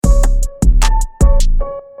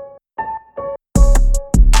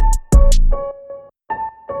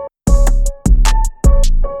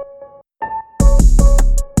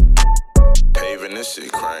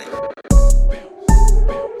shit crank.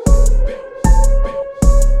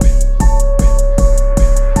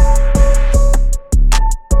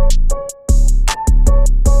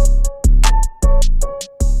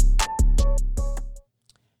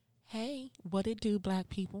 Hey, what it do, black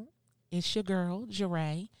people? It's your girl,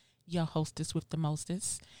 Jeray, your hostess with the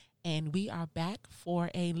mostest. And we are back for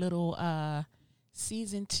a little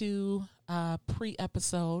season 2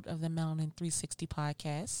 pre-episode of the Melanin 360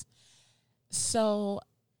 podcast. So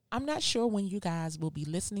I'm not sure when you guys will be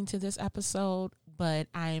listening to this episode, but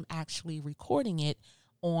I am actually recording it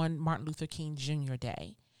on Martin Luther King Jr.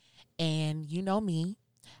 Day. And you know me,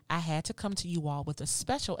 I had to come to you all with a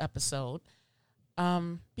special episode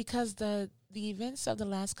because the events of the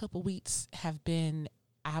last couple weeks have been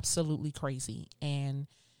absolutely crazy, and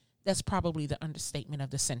that's probably the understatement of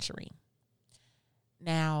the century.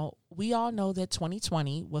 Now, we all know that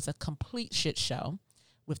 2020 was a complete shit show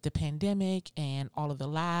with the pandemic and all of the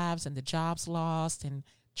lives and the jobs lost and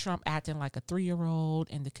Trump acting like a 3-year-old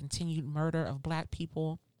and the continued murder of black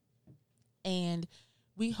people. And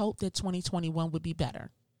we hope that 2021 would be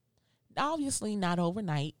better. Obviously not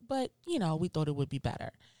overnight, but, you know, we thought it would be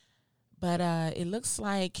better. But it looks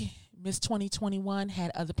like Miss 2021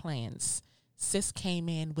 had other plans. Sis came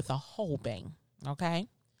in with a whole bang, okay?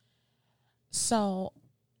 So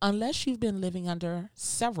unless you've been living under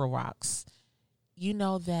several rocks, you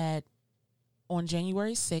know that on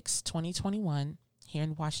January 6, 2021, here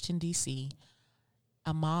in Washington, D.C.,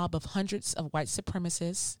 a mob of hundreds of white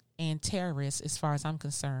supremacists and terrorists, as far as I'm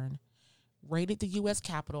concerned, raided the U.S.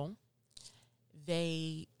 Capitol.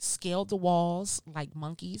 They scaled the walls like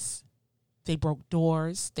monkeys. They broke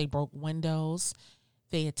doors. They broke windows.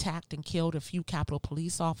 They attacked and killed a few Capitol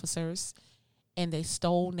police officers. And they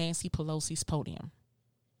stole Nancy Pelosi's podium.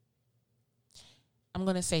 I'm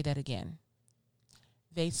going to say that again.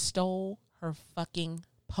 They stole her fucking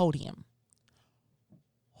podium.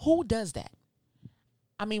 Who does that?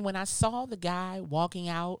 I mean, when I saw the guy walking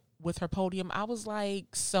out with her podium, I was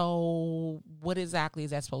like, so what exactly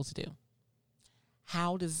is that supposed to do?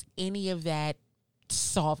 How does any of that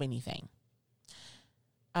solve anything?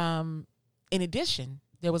 In addition,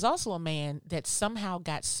 there was also a man that somehow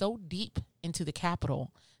got so deep into the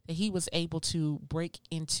Capitol that he was able to break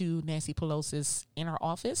into Nancy Pelosi's inner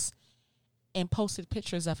office and posted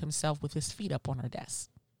pictures of himself with his feet up on her desk.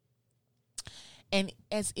 And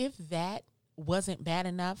as if that wasn't bad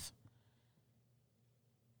enough,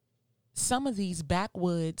 some of these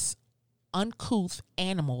backwoods, uncouth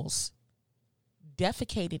animals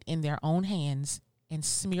defecated in their own hands and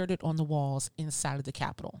smeared it on the walls inside of the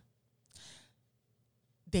Capitol.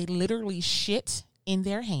 They literally shit in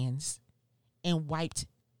their hands and wiped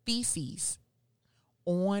feces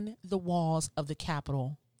on the walls of the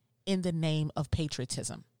Capitol in the name of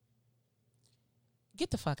patriotism.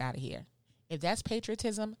 Get the fuck out of here. If that's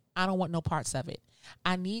patriotism, I don't want no parts of it.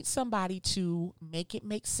 I need somebody to make it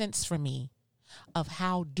make sense for me of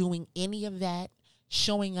how doing any of that,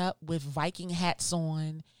 showing up with Viking hats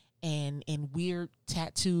on and weird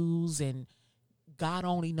tattoos and God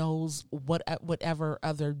only knows whatever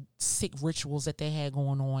other sick rituals that they had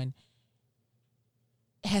going on,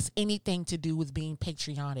 has anything to do with being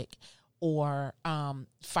patriotic or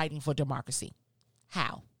fighting for democracy.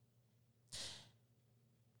 How?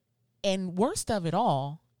 And worst of it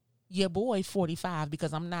all, your boy 45,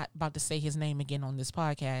 because I'm not about to say his name again on this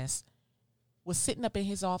podcast, was sitting up in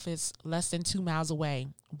his office less than 2 miles away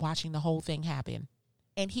watching the whole thing happen.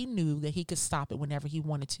 And he knew that he could stop it whenever he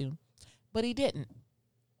wanted to, but he didn't.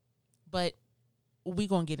 But we're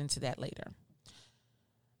going to get into that later.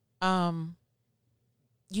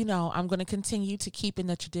 You know, I'm going to continue to keep in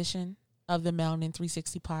the tradition of the Melanin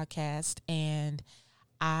 360 podcast, and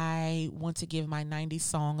I want to give my 90s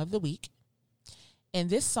song of the week. And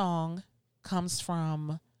this song comes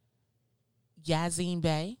from Yazine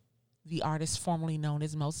Bey, the artist formerly known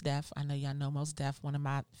as Mos Def. I know y'all know Mos Def, one of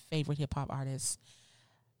my favorite hip-hop artists.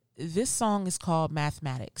 This song is called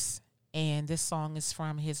Mathematics, and this song is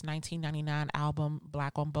from his 1999 album,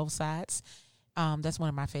 Black on Both Sides. That's one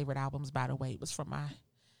of my favorite albums, by the way. It was from my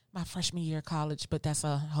freshman year of college, but that's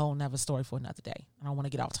a whole nother story for another day. I don't want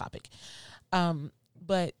to get off topic.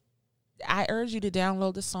 But I urge you to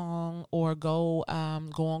download the song or go on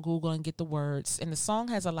Google and get the words. And the song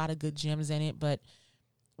has a lot of good gems in it, but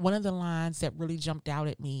one of the lines that really jumped out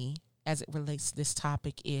at me as it relates to this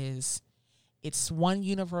topic is, it's one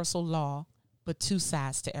universal law, but two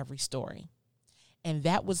sides to every story. And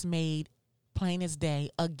that was made plain as day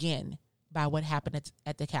again by what happened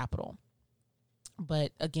at the Capitol.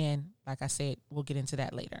 But again, like I said, we'll get into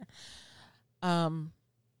that later.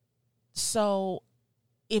 So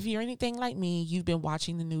if you're anything like me, you've been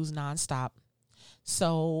watching the news nonstop.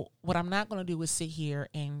 So what I'm not going to do is sit here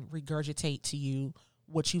and regurgitate to you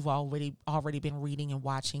what you've already been reading and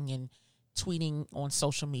watching and tweeting on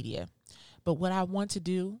social media. But what I want to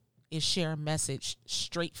do is share a message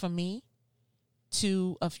straight from me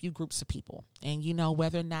to a few groups of people. And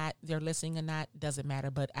whether or not they're listening or not doesn't matter,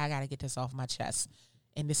 but I got to get this off my chest.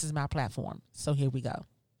 And this is my platform. So here we go.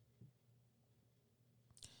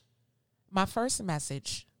 My first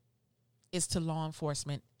message is to law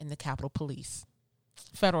enforcement and the Capitol Police,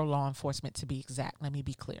 federal law enforcement to be exact. Let me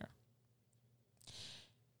be clear.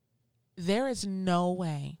 There is no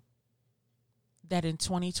way that in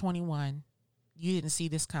 2021 you didn't see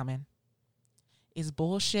this coming. It's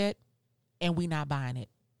bullshit and we not buying it,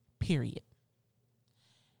 period.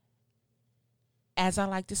 As I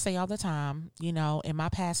like to say all the time, in my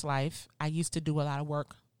past life, I used to do a lot of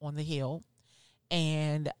work on the Hill.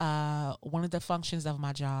 And one of the functions of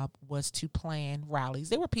my job was to plan rallies.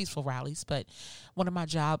 They were peaceful rallies, but one of my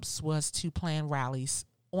jobs was to plan rallies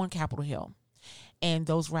on Capitol Hill. And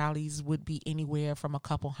those rallies would be anywhere from a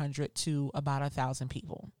couple hundred to about 1,000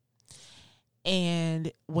 people.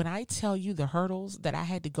 And when I tell you the hurdles that I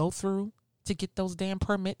had to go through to get those damn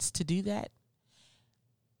permits to do that,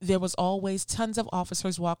 there was always tons of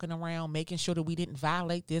officers walking around making sure that we didn't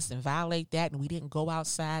violate this and violate that, and we didn't go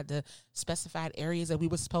outside the specified areas that we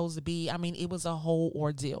were supposed to be. I mean, it was a whole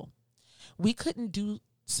ordeal. We couldn't do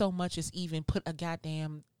so much as even put a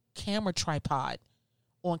goddamn camera tripod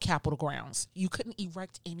on Capitol grounds. You couldn't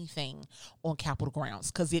erect anything on Capitol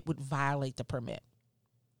grounds because it would violate the permit.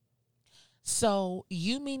 So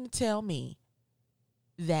you mean to tell me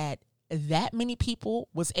that many people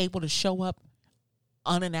was able to show up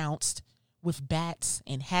unannounced with bats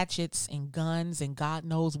and hatchets and guns and God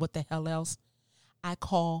knows what the hell else? I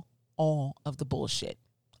call all of the bullshit,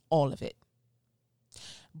 all of it.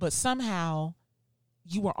 But somehow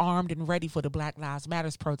you were armed and ready for the Black Lives Matter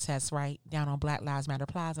protests, right? Down on Black Lives Matter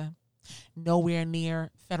Plaza. Nowhere near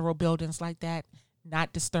federal buildings like that.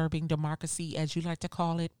 Not disturbing democracy, as you like to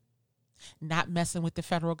call it. Not messing with the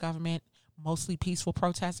federal government. Mostly peaceful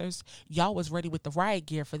protesters. Y'all was ready with the riot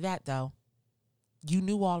gear for that, though. You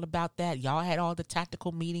knew all about that. Y'all had all the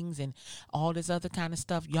tactical meetings and all this other kind of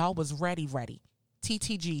stuff. Y'all was ready.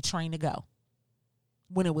 TTG, train to go.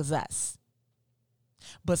 When it was us.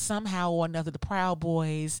 But somehow or another, the Proud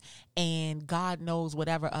Boys and God knows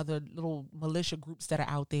whatever other little militia groups that are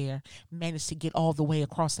out there managed to get all the way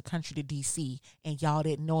across the country to D.C. and y'all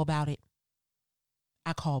didn't know about it.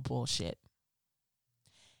 I call bullshit.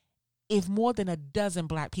 If more than a dozen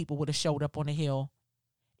black people would have showed up on the Hill,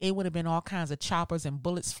 it would have been all kinds of choppers and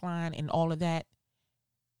bullets flying and all of that.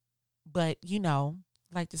 But,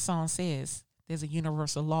 like the song says, there's a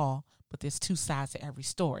universal law, but there's two sides to every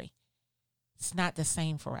story. It's not the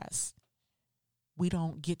same for us. We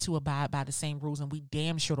don't get to abide by the same rules, and we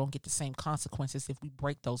damn sure don't get the same consequences if we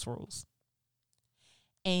break those rules.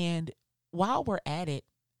 And while we're at it,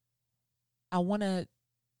 I want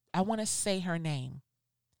to say her name.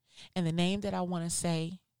 And the name that I want to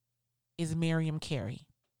say is Miriam Carey.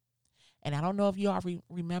 And I don't know if you all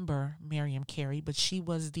remember Miriam Carey, but she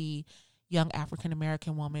was the young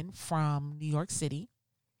African-American woman from New York City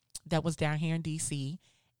that was down here in D.C.,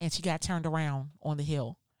 and she got turned around on the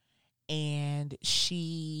Hill. And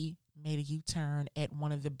she made a U-turn at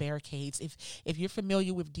one of the barricades. If you're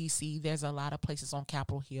familiar with D.C., there's a lot of places on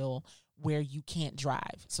Capitol Hill where you can't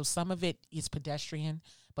drive. So some of it is pedestrian,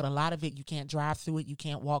 but a lot of it you can't drive through it, you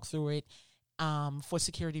can't walk through it. For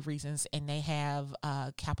security reasons, and they have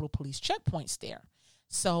Capitol Police checkpoints there.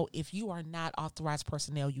 So if you are not authorized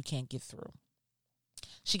personnel, you can't get through.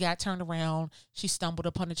 She got turned around. She stumbled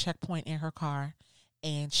upon a checkpoint in her car,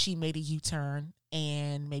 and she made a U-turn.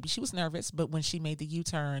 And maybe she was nervous, but when she made the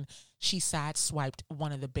U-turn, she sideswiped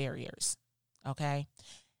one of the barriers. Okay?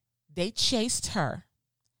 They chased her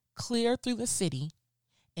clear through the city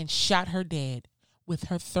and shot her dead with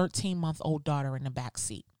her 13-month-old daughter in the back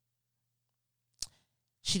seat.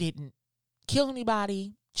 She didn't kill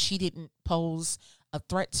anybody. She didn't pose a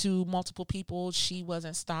threat to multiple people. She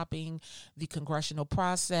wasn't stopping the congressional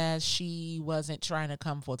process. She wasn't trying to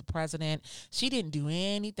come for the president. She didn't do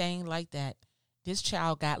anything like that. This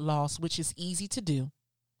child got lost, which is easy to do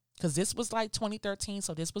because this was like 2013.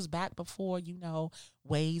 So this was back before,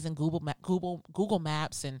 Waze and Google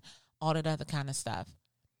Maps and all that other kind of stuff.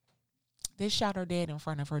 They shot her dead in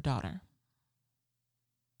front of her daughter.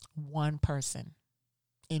 One person.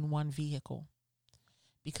 In one vehicle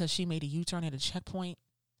because she made a U-turn at a checkpoint.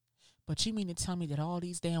 But you mean to tell me that all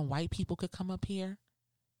these damn white people could come up here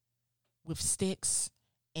with sticks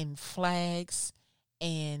and flags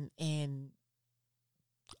and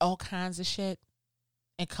all kinds of shit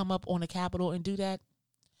and come up on the Capitol and do that,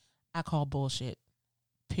 I call bullshit,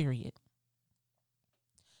 period.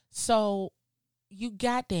 So you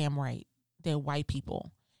goddamn right that white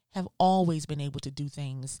people have always been able to do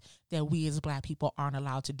things that we as black people aren't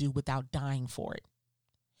allowed to do without dying for it.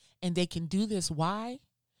 And they can do this. Why?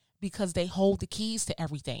 Because they hold the keys to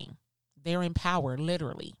everything. They're in power,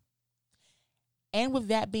 literally. And with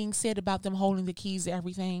that being said about them holding the keys to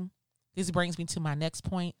everything, this brings me to my next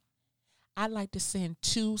point. I'd like to send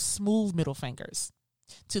 2 smooth middle fingers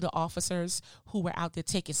to the officers who were out there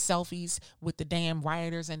taking selfies with the damn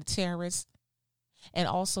rioters and the terrorists, and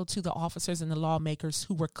also to the officers and the lawmakers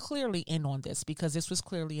who were clearly in on this, because this was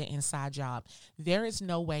clearly an inside job. There is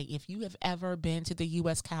no way, if you have ever been to the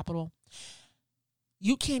U.S. Capitol,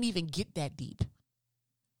 you can't even get that deep.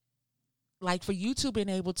 Like, for you to been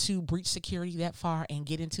able to breach security that far and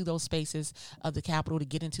get into those spaces of the Capitol, to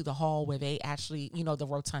get into the hall where they actually, the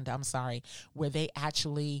rotunda, where they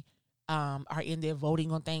actually are in there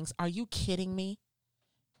voting on things. Are you kidding me?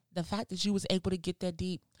 The fact that you was able to get that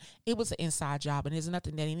deep, it was an inside job, and there's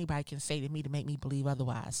nothing that anybody can say to me to make me believe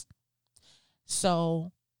otherwise.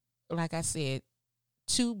 So, like I said,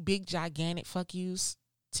 2 big, gigantic fuck yous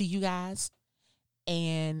to you guys.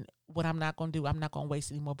 And what I'm not going to do, I'm not going to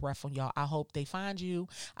waste any more breath on y'all. I hope they find you.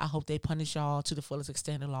 I hope they punish y'all to the fullest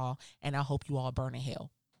extent of the law. And I hope you all burn in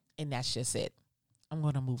hell. And that's just it. I'm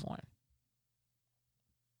going to move on.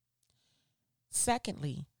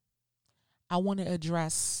 Secondly, I want to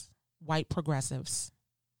address white progressives.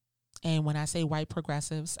 And when I say white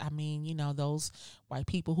progressives, I mean, those white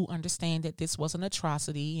people who understand that this was an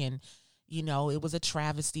atrocity and, it was a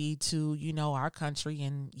travesty to, our country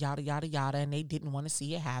and yada, yada, yada. And they didn't want to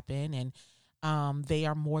see it happen. And they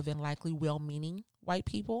are more than likely well-meaning white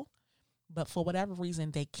people. But for whatever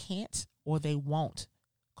reason, they can't or they won't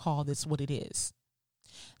call this what it is.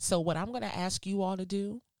 So what I'm going to ask you all to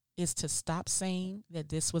do is to stop saying that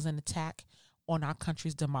this was an attack on our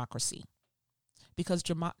country's democracy, because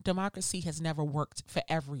democracy has never worked for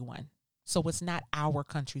everyone. So it's not our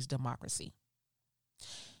country's democracy.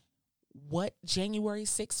 What January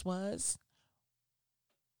 6th was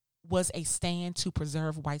a stand to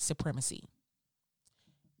preserve white supremacy.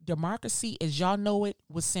 Democracy, as y'all know it,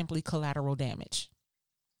 was simply collateral damage.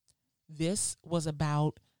 This was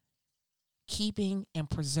about keeping and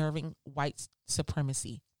preserving white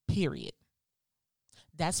supremacy, period.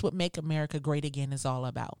 That's what Make America Great Again is all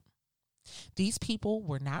about. These people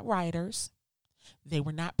were not rioters. They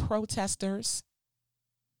were not protesters.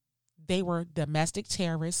 They were domestic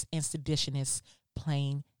terrorists and seditionists,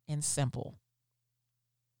 plain and simple.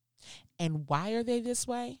 And why are they this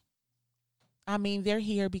way? I mean, they're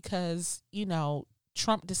here because,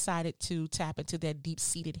 Trump decided to tap into that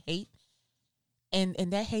deep-seated hate. And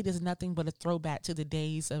that hate is nothing but a throwback to the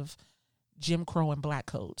days of Jim Crow and black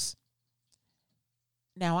codes.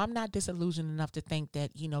 Now, I'm not disillusioned enough to think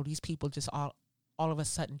that, these people just all of a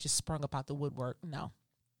sudden just sprung up out the woodwork. No.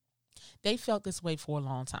 They felt this way for a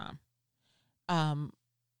long time. And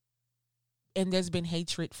there's been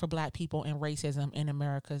hatred for black people and racism in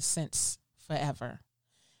America since forever.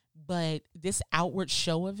 But this outward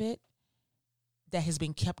show of it that has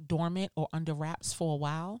been kept dormant or under wraps for a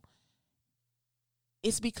while,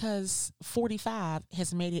 it's because 45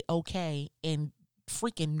 has made it okay and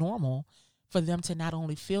freaking normal for them to not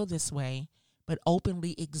only feel this way, but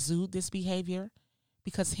openly exude this behavior,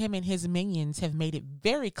 because him and his minions have made it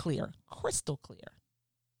very clear, crystal clear,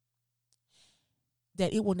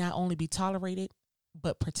 that it will not only be tolerated,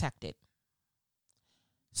 but protected.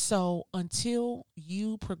 So until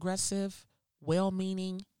you progressive,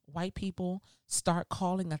 well-meaning white people start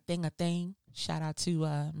calling a thing, shout out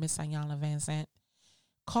to Miss Ayanna Van Sant,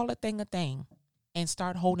 call a thing, and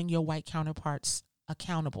start holding your white counterparts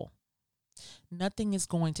accountable. Nothing is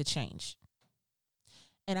going to change.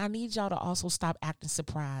 And I need y'all to also stop acting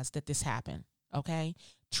surprised that this happened, okay?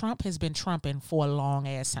 Trump has been trumping for a long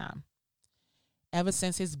ass time. Ever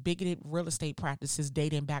since his bigoted real estate practices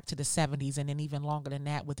dating back to the 70s, and then even longer than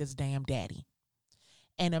that with his damn daddy.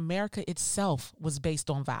 And America itself was based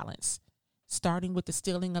on violence, starting with the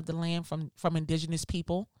stealing of the land from indigenous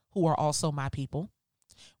people, who are also my people,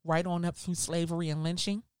 right on up through slavery and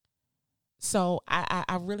lynching. So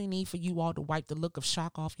I really need for you all to wipe the look of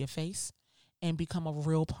shock off your face and become a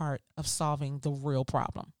real part of solving the real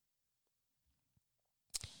problem.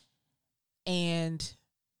 And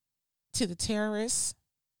to the terrorists,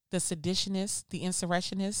 the seditionists, the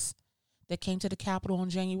insurrectionists that came to the Capitol on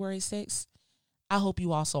January 6th, I hope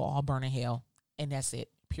you also all burn in hell. And that's it,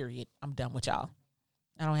 period. I'm done with y'all.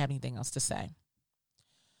 I don't have anything else to say.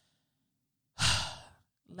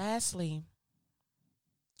 Lastly,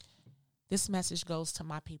 This message goes to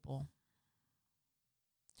my people.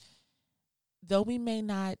 Though we may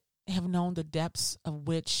not have known the depths of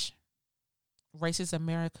which racist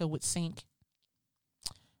America would sink,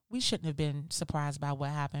 we shouldn't have been surprised by what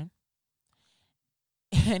happened.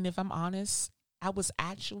 And if I'm honest, I was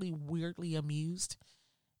actually weirdly amused.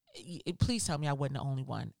 Please tell me I wasn't the only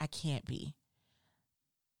one. I can't be.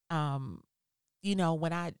 You know,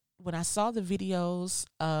 when I saw the videos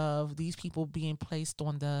of these people being placed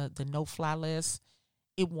on the no-fly list,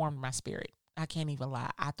 it warmed my spirit. I can't even lie.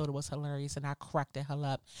 I thought it was hilarious, and I cracked the hell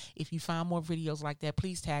up. If you find more videos like that,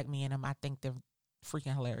 please tag me in them. I think they're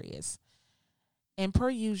freaking hilarious. And per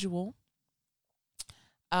usual,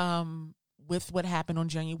 with what happened on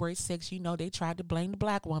January 6th, you know, they tried to blame the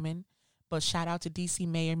black woman. But shout out to D.C.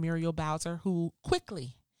 Mayor Muriel Bowser, who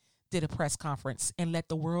quickly did a press conference and let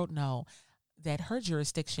the world know that her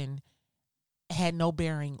jurisdiction had no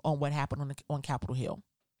bearing on what happened on Capitol Hill.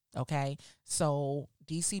 Okay, so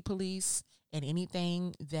D.C. police and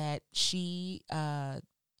anything that she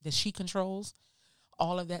controls,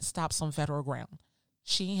 all of that stops on federal ground.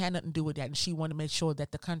 She had nothing to do with that, and she wanted to make sure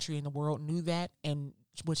that the country and the world knew that. And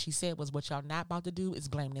what she said was, "What y'all not about to do is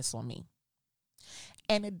blame this on me."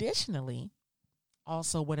 And additionally,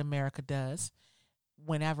 also what America does,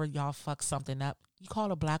 whenever y'all fuck something up, you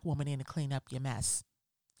call a black woman in to clean up your mess.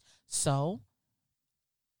 So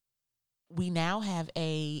we now have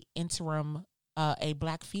a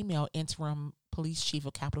black female interim police chief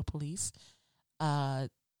of Capitol Police,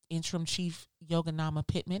 interim chief Yoganama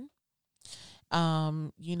Pittman.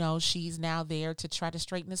 You know, she's now there to try to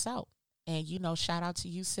straighten this out. And, you know, shout out to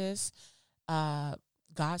you, sis.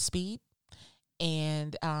 Godspeed.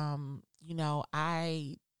 And, you know,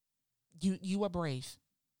 you are brave.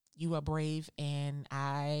 You are brave. And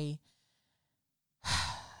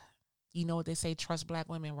you know what they say, trust black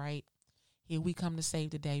women, right? Here we come to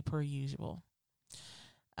save the day per usual.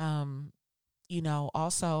 You know,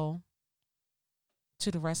 also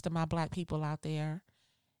to the rest of my black people out there,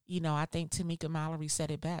 you know, I think Tamika Mallory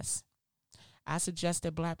said it best. I suggest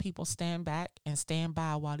that black people stand back and stand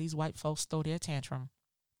by while these white folks throw their tantrum.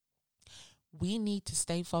 We need to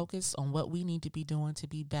stay focused on what we need to be doing to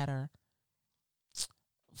be better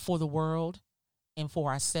for the world and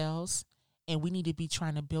for ourselves. And we need to be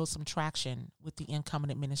trying to build some traction with the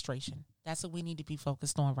incoming administration. That's what we need to be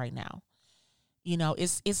focused on right now. You know,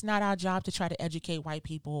 it's not our job to try to educate white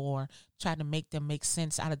people or try to make them make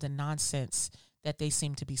sense out of the nonsense that they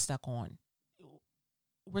seem to be stuck on.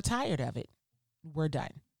 We're tired of it. We're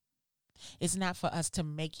done. It's not for us to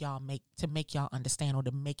make y'all understand or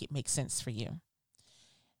to make it make sense for you.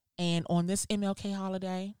 And on this MLK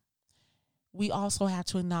holiday, we also have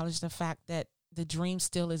to acknowledge the fact that the dream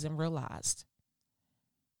still isn't realized.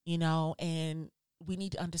 You know, and we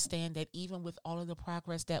need to understand that even with all of the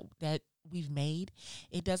progress that we've made,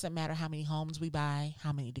 it doesn't matter how many homes we buy,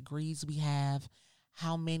 how many degrees we have,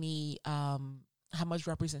 how much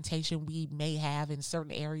representation we may have in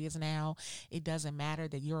certain areas now. It doesn't matter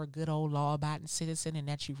that you're a good old law-abiding citizen and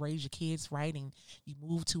that you raise your kids right and you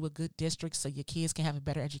move to a good district so your kids can have a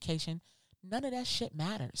better education. None of that shit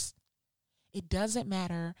matters. It doesn't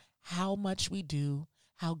matter how much we do,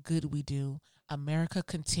 how good we do. America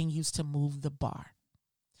continues to move the bar.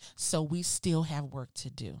 So we still have work to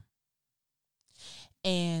do.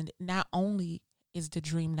 And not only is the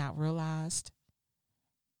dream not realized,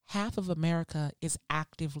 half of America is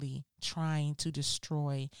actively trying to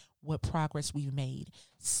destroy what progress we've made.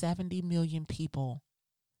 70 million people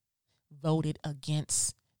voted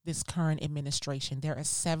against this current administration. There are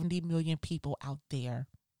 70 million people out there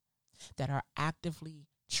that are actively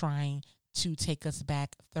trying to take us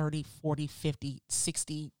back 30, 40, 50,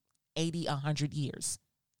 60, 80, 100 years.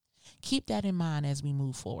 Keep that in mind as we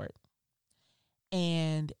move forward.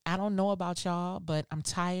 And I don't know about y'all, but I'm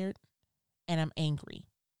tired and I'm angry.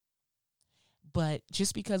 But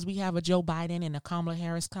just because we have a Joe Biden and a Kamala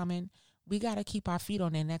Harris coming, we got to keep our feet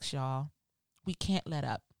on their necks, y'all. We can't let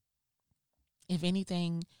up. If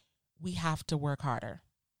anything, we have to work harder.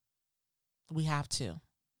 We have to.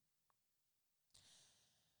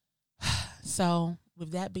 So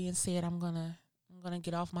with that being said, I'm gonna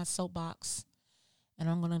get off my soapbox and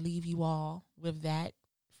I'm gonna leave you all with that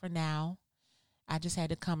for now. I just had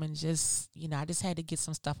to come and I just had to get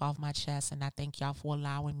some stuff off my chest, and I thank y'all for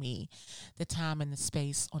allowing me the time and the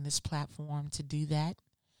space on this platform to do that.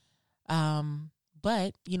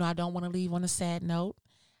 But, I don't want to leave on a sad note.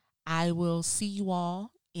 I will see you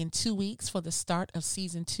all in 2 weeks for the start of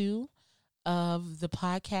season 2 of the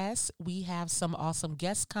podcast. We have some awesome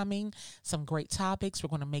guests coming, some great topics. We're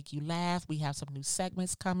going to make you laugh. We have some new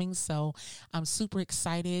segments coming. So I'm super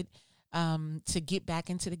excited to get back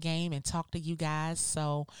into the game and talk to you guys.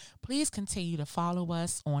 So please continue to follow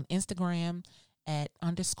us on Instagram at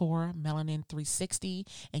 _melanin360.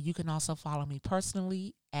 And you can also follow me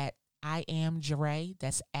personally at I am Jarae.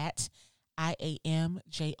 That's at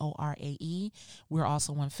IAMJORAE. We're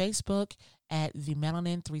also on Facebook at the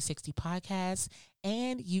Melanin 360 Podcast.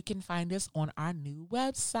 And you can find us on our new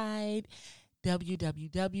website,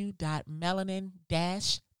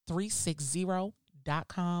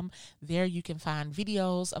 www.melanin-360.com. There you can find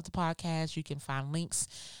videos of the podcast. You can find links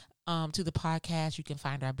to the podcast. You can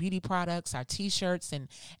find our beauty products, our t-shirts, and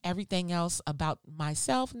everything else about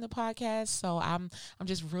myself and the podcast. So I'm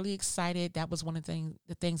just really excited. That was one of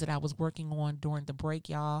the things that I was working on during the break,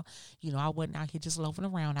 y'all. You know, I wasn't out here just loafing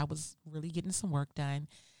around. I was really getting some work done.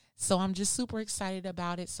 So I'm just super excited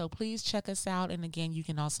about it. So please check us out. And again, you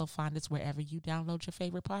can also find us wherever you download your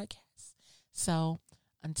favorite podcasts. So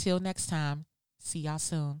until next time, see y'all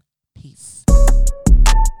soon. Peace.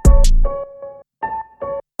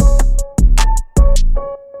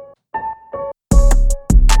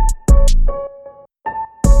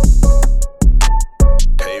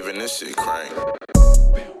 Paving this shit crank.